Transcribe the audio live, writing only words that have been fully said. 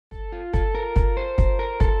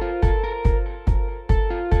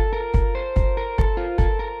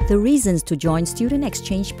The reasons to join student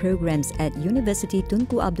exchange programs at University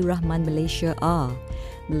Tunku Abdul Rahman, Malaysia are: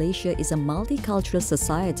 Malaysia is a multicultural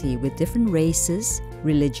society with different races,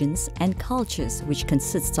 religions, and cultures, which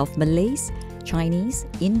consists of Malays, Chinese,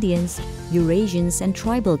 Indians, Eurasians, and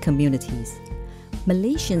tribal communities.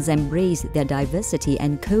 Malaysians embrace their diversity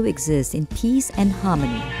and coexist in peace and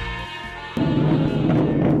harmony.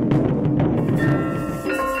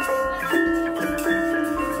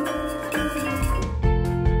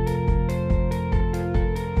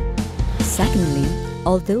 Secondly,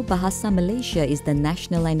 although Bahasa Malaysia is the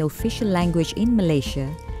national and official language in Malaysia,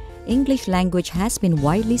 English language has been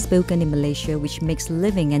widely spoken in Malaysia, which makes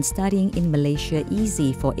living and studying in Malaysia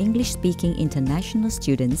easy for English-speaking international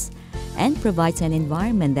students and provides an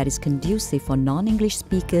environment that is conducive for non-English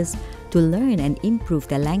speakers to learn and improve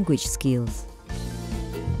their language skills.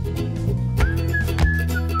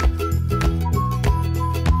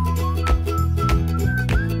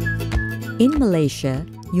 In Malaysia,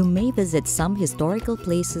 you may visit some historical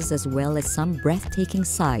places as well as some breathtaking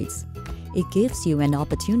sites. It gives you an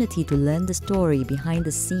opportunity to learn the story behind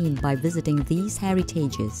the scene by visiting these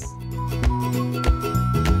heritages.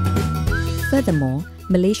 Furthermore,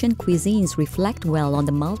 Malaysian cuisines reflect well on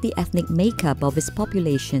the multi-ethnic makeup of its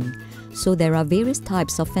population, so there are various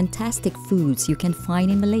types of fantastic foods you can find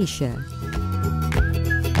in Malaysia.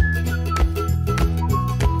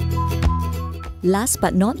 Last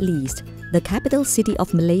but not least, the capital city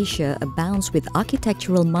of Malaysia abounds with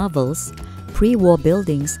architectural marvels, pre-war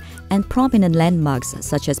buildings, and prominent landmarks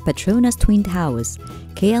such as Petronas Twin Towers,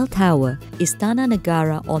 KL Tower, Istana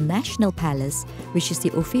Negara or National Palace, which is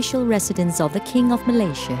the official residence of the King of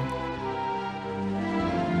Malaysia.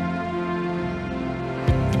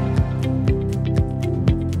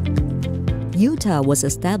 UTAR was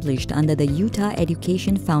established under the UTAR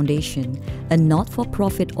Education Foundation, a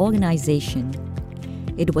not-for-profit organization.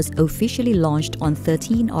 It was officially launched on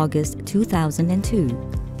 13 August 2002.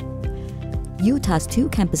 UTAR's two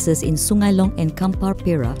campuses in Sungai Long and Kampar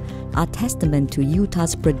Perak are testament to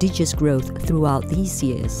UTAR's prodigious growth throughout these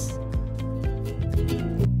years.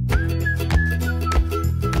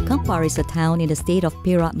 Kampar is a town in the state of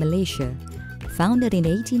Perak, Malaysia. Founded in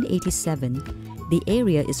 1887, the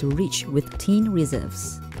area is rich with tin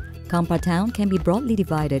reserves. Kampar town can be broadly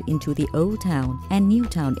divided into the Old Town and New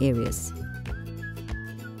Town areas.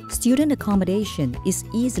 Student accommodation is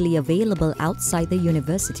easily available outside the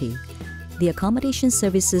university. The accommodation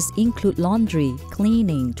services include laundry,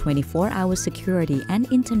 cleaning, 24-hour security,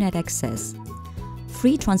 and internet access.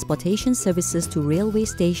 Free transportation services to railway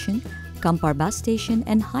station, Kampar bus station,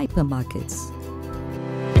 and hypermarkets.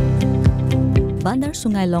 Bandar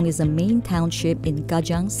Sungai Long is a main township in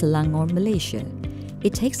Kajang, Selangor, Malaysia.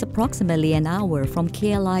 It takes approximately an hour from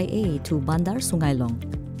KLIA to Bandar Sungai Long.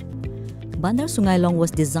 Bandar Sungai Long was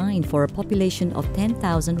designed for a population of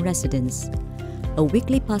 10,000 residents. A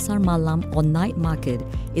weekly Pasar Malam or night market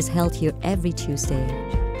is held here every Tuesday.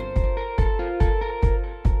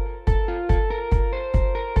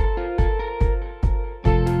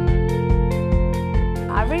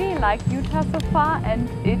 I really like UTAR so far, and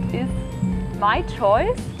it is my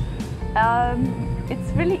choice.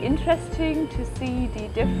 It's really interesting to see the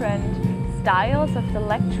different styles of the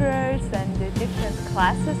lecturers and the different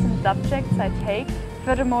classes and subjects I take.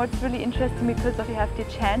 Furthermore, it's really interesting because you have the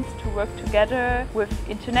chance to work together with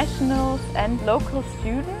internationals and local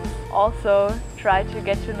students. Also try to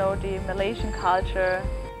get to know the Malaysian culture.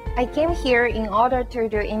 I came here in order to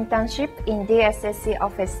do internship in DSSC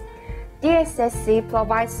office. DSSC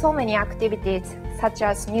provides so many activities such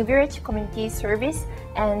as New Village Community Service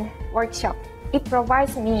and workshop. It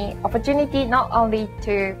provides me opportunity not only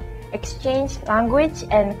to exchange language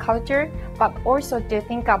and culture, but also to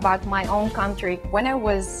think about my own country. When I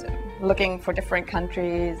was looking for different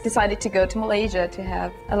countries, decided to go to Malaysia to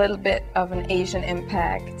have a little bit of an Asian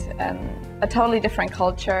impact and a totally different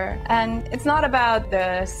culture. And it's not about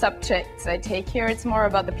the subjects I take here, it's more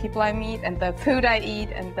about the people I meet and the food I eat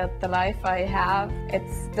and the life I have.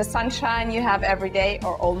 It's the sunshine you have every day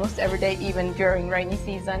or almost every day, even during rainy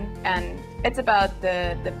season. And it's about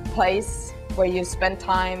the place where you spend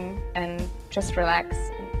time and just relax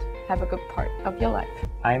and have a good part of your life.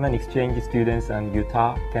 I'm an exchange student on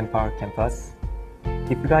UTAR Kampar campus.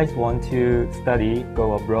 If you guys want to study,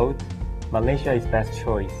 go abroad, Malaysia is best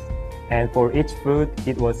choice. And for each food,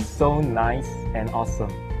 it was so nice and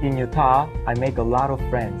awesome. In UTAR, I make a lot of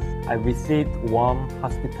friends. I received warm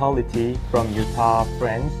hospitality from UTAR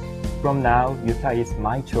friends. From now, UTAR is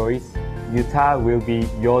my choice. UTAR will be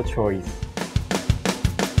your choice.